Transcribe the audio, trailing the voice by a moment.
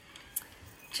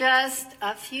Just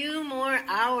a few more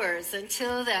hours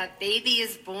until that baby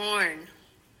is born.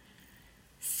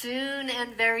 Soon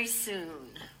and very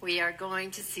soon, we are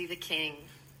going to see the King.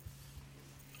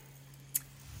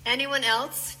 Anyone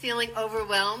else feeling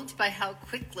overwhelmed by how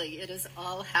quickly it is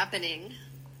all happening?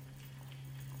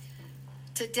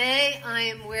 Today I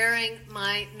am wearing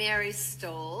my Mary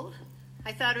stole.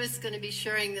 I thought I was going to be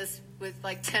sharing this with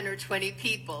like 10 or 20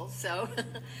 people, so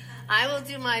I will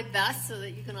do my best so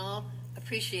that you can all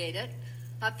appreciate it.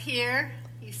 Up here,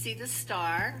 you see the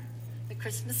star, the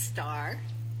Christmas star.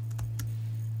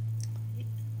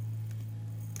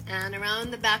 And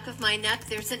around the back of my neck,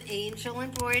 there's an angel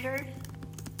embroidered.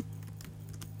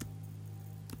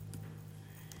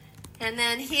 And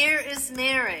then here is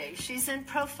Mary. She's in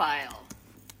profile.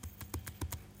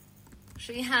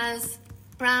 She has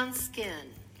brown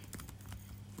skin.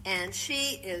 And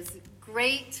she is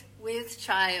great with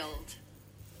child.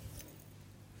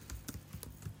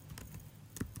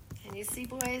 Can you see,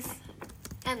 boys?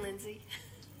 And Lindsay.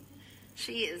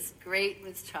 She is great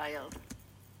with child.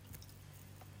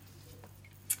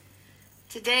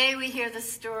 Today we hear the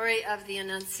story of the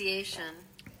Annunciation.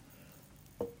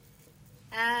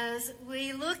 As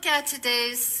we look at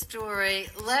today's story,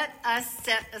 let us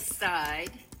set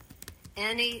aside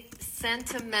any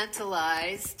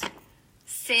sentimentalized,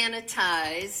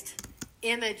 sanitized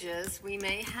images we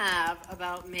may have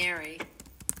about Mary.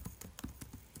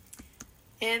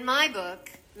 In my book,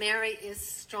 Mary is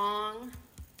strong,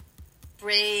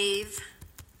 brave,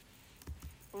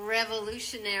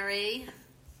 revolutionary.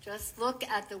 Just look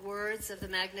at the words of the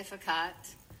Magnificat,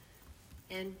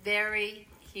 and very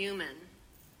human.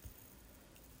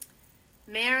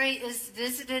 Mary is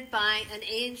visited by an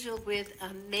angel with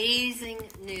amazing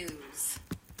news.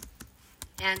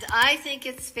 And I think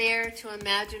it's fair to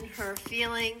imagine her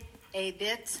feeling a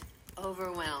bit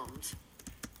overwhelmed.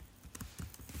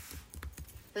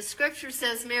 The scripture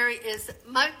says Mary is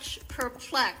much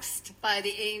perplexed by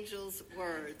the angel's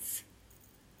words.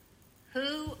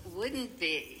 Who wouldn't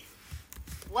be?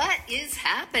 What is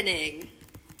happening?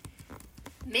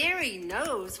 Mary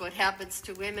knows what happens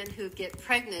to women who get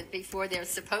pregnant before they're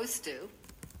supposed to.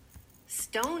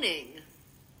 Stoning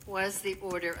was the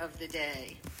order of the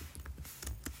day.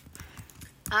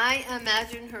 I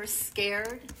imagine her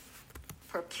scared,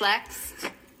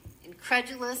 perplexed,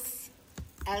 incredulous,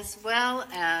 as well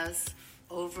as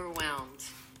overwhelmed.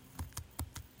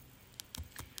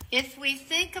 If we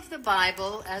think of the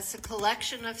Bible as a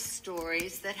collection of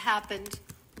stories that happened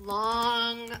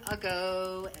long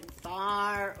ago and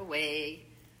far away,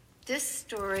 this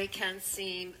story can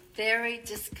seem very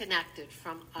disconnected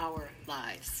from our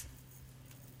lives.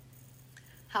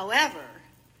 However,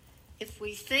 if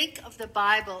we think of the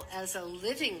Bible as a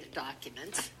living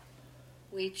document,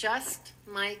 we just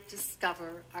might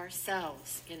discover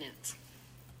ourselves in it.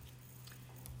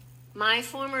 My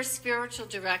former spiritual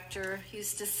director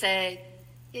used to say,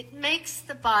 it makes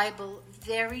the Bible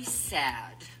very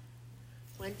sad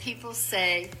when people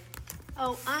say,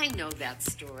 oh, I know that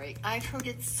story. I've heard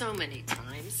it so many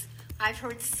times. I've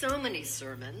heard so many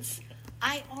sermons.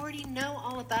 I already know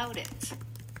all about it.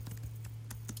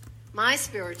 My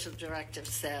spiritual directive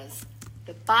says,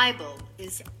 the Bible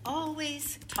is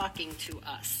always talking to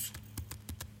us.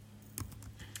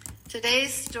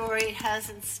 Today's story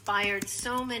has inspired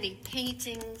so many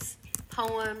paintings,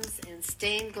 poems, and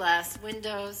stained glass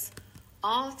windows,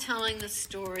 all telling the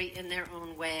story in their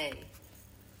own way.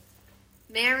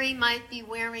 Mary might be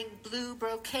wearing blue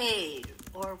brocade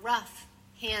or rough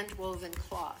hand-woven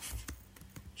cloth.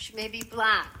 She may be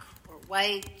black or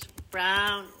white, or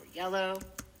brown or yellow.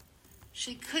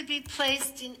 She could be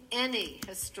placed in any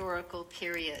historical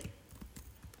period.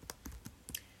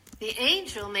 The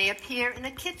angel may appear in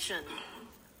a kitchen,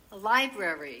 a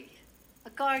library, a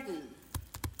garden,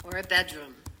 or a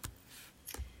bedroom.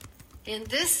 In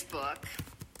this book,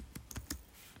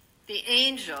 the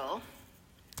angel,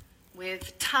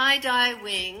 with tie-dye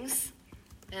wings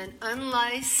and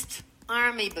unlaced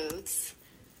army boots,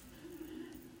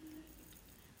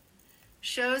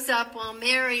 shows up while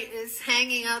Mary is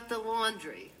hanging out the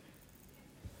laundry.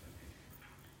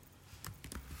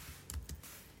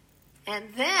 And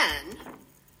then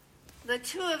the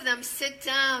two of them sit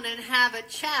down and have a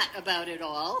chat about it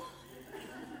all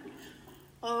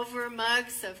over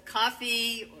mugs of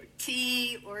coffee or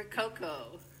tea or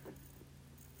cocoa.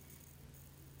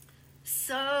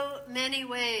 So many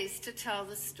ways to tell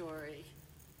the story.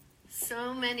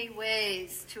 So many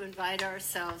ways to invite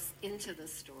ourselves into the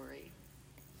story.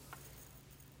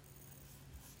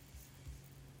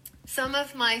 Some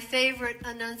of my favorite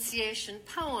Annunciation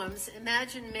poems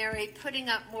imagine Mary putting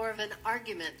up more of an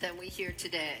argument than we hear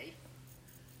today.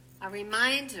 a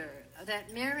reminder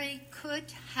that Mary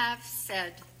could have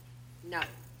said no.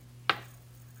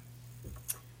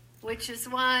 Which is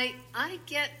why I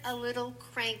get a little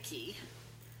cranky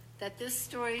that this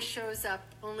story shows up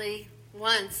only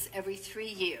once every 3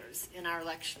 years in our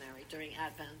lectionary during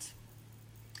Advent.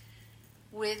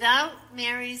 Without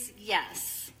Mary's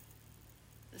yes,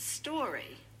 the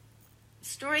story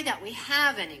that we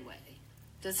have anyway,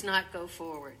 does not go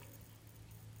forward.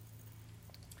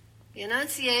 The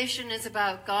Annunciation is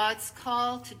about God's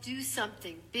call to do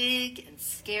something big and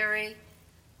scary,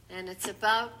 and it's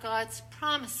about God's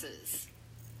promises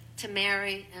to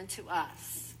Mary and to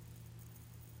us.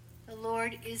 The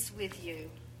Lord is with you.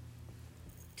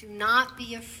 Do not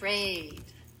be afraid.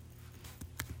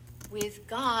 With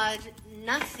God,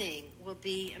 nothing will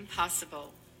be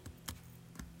impossible.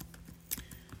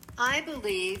 I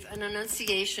believe an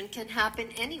Annunciation can happen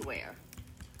anywhere.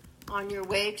 On your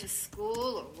way to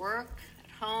school or work, at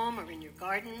home or in your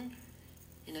garden,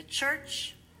 in a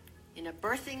church, in a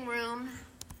birthing room,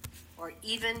 or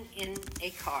even in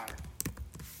a car.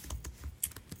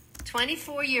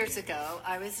 24 years ago,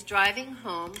 I was driving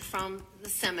home from the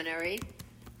seminary,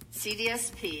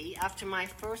 CDSP, after my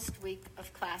first week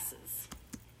of classes.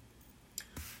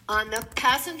 On the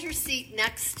passenger seat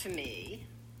next to me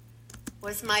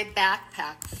was my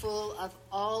backpack full of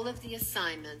all of the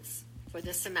assignments for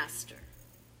the semester.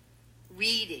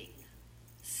 Reading,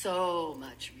 so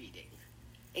much reading.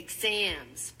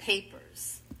 Exams,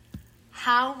 papers.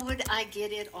 How would I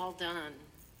get it all done?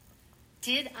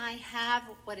 Did I have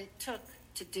what it took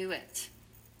to do it?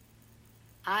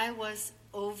 I was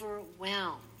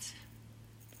overwhelmed,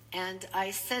 and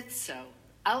I said so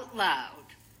out loud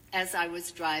as I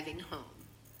was driving home.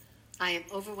 I am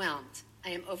overwhelmed. I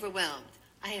am overwhelmed.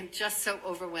 I am just so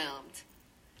overwhelmed.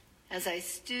 As I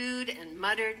stewed and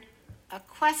muttered, a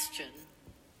question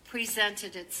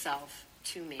presented itself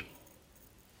to me.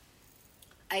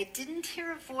 I didn't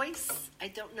hear a voice. I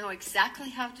don't know exactly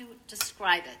how to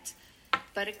describe it,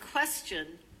 but a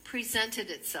question presented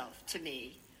itself to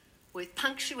me with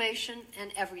punctuation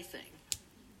and everything.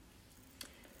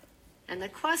 And the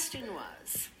question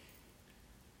was,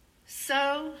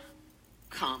 so,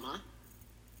 comma,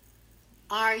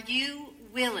 are you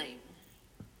willing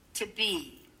to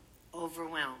be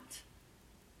overwhelmed?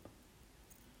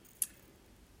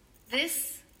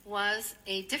 This was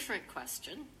a different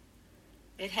question.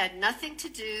 It had nothing to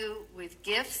do with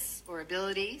gifts or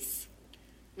abilities,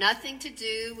 nothing to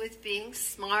do with being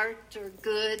smart or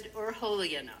good or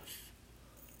holy enough.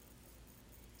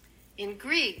 In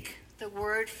Greek, the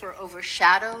word for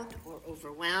overshadowed or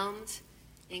overwhelmed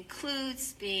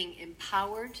includes being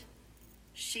empowered,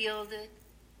 shielded,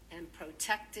 and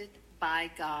protected by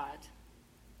God.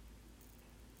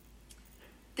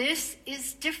 This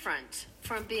is different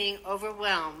from being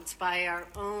overwhelmed by our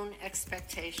own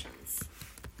expectations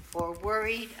or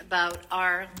worried about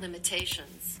our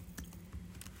limitations.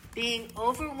 Being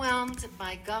overwhelmed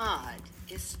by God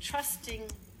is trusting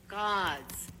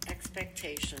God's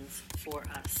expectations for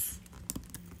us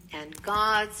and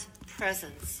God's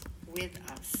presence with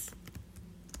us.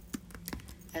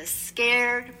 As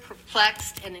scared,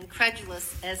 perplexed, and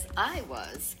incredulous as I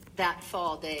was that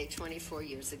fall day 24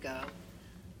 years ago,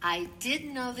 I did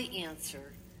know the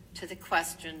answer to the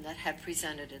question that had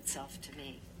presented itself to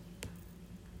me.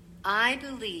 I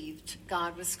believed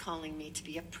God was calling me to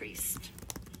be a priest.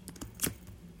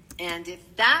 And if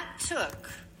that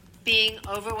took being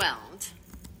overwhelmed,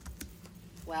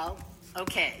 well,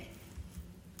 okay.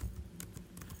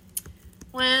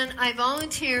 When I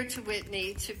volunteered to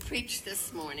Whitney to preach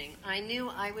this morning, I knew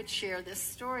I would share this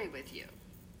story with you.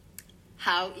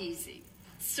 How easy.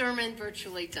 Sermon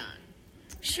virtually done.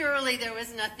 Surely there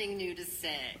was nothing new to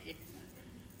say.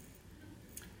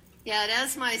 Yet,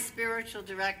 as my spiritual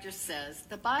director says,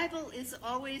 the Bible is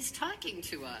always talking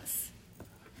to us.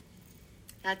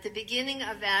 At the beginning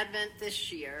of Advent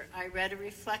this year, I read a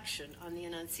reflection on the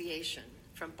Annunciation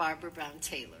from Barbara Brown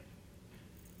Taylor.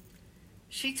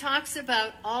 She talks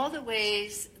about all the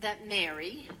ways that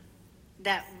Mary,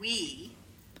 that we,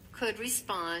 could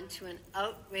respond to an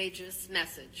outrageous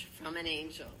message from an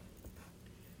angel.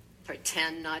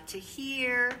 Pretend not to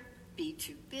hear, be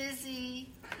too busy,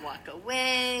 walk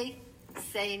away,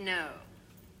 say no.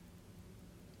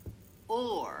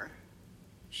 Or,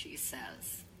 she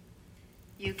says,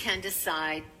 you can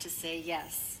decide to say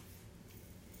yes.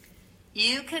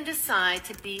 You can decide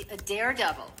to be a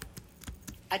daredevil,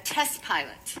 a test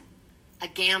pilot, a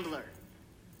gambler.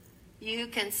 You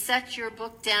can set your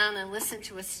book down and listen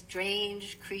to a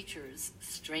strange creature's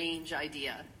strange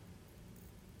idea.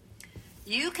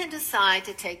 You can decide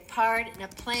to take part in a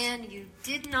plan you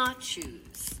did not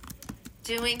choose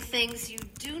doing things you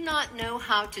do not know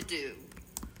how to do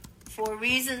for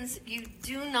reasons you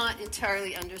do not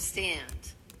entirely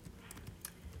understand.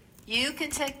 You can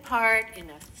take part in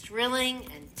a thrilling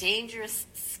and dangerous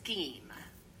scheme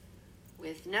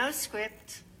with no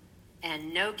script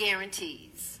and no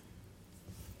guarantees.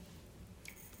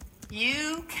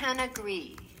 You can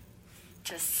agree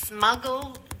to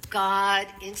smuggle God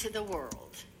into the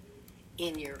world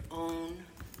in your own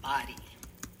body.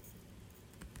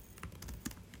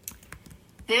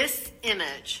 This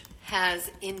image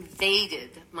has invaded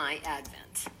my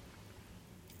Advent.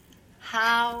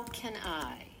 How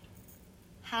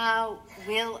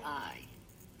will I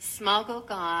smuggle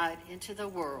God into the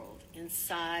world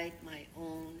inside my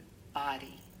own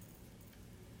body?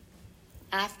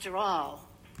 After all,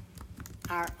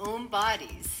 our own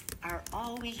bodies are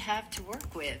all we have to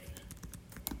work with.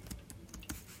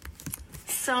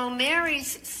 So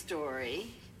Mary's story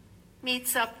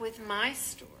meets up with my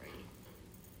story,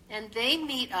 and they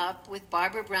meet up with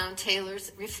Barbara Brown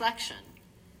Taylor's reflection,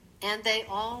 and they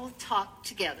all talk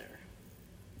together.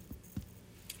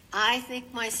 I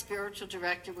think my spiritual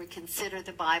director would consider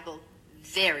the Bible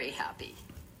very happy.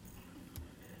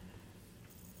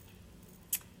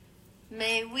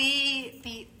 May we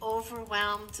be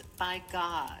overwhelmed by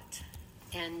God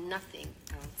and nothing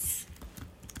else.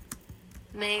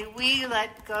 May we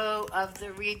let go of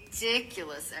the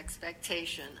ridiculous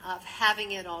expectation of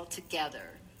having it all together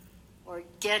or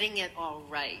getting it all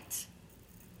right,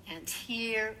 and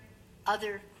hear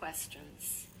other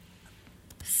questions.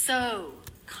 So,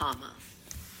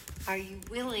 are you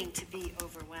willing to be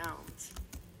overwhelmed?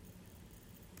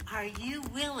 Are you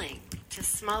willing to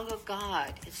smuggle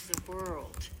God into the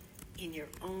world in your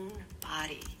own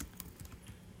body?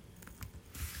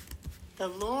 The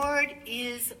Lord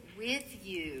is with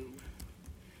you.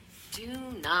 Do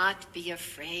not be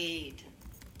afraid.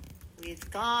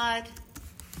 With God,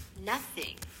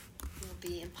 nothing will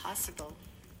be impossible.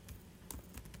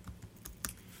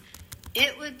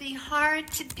 It would be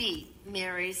hard to beat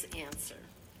Mary's answer.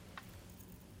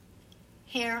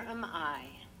 Here am I,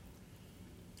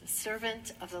 the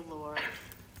servant of the Lord.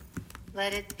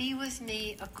 Let it be with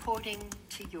me according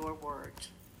to your word.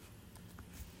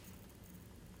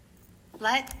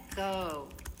 Let go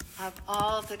of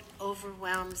all that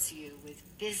overwhelms you with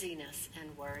busyness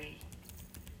and worry,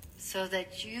 so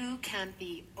that you can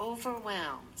be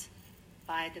overwhelmed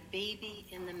by the baby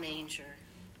in the manger,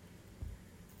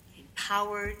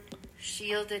 empowered,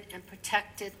 shielded, and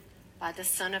protected by the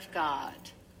Son of God,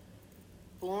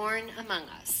 born among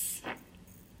us,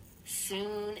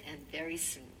 soon and very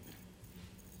soon.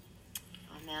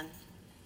 Amen.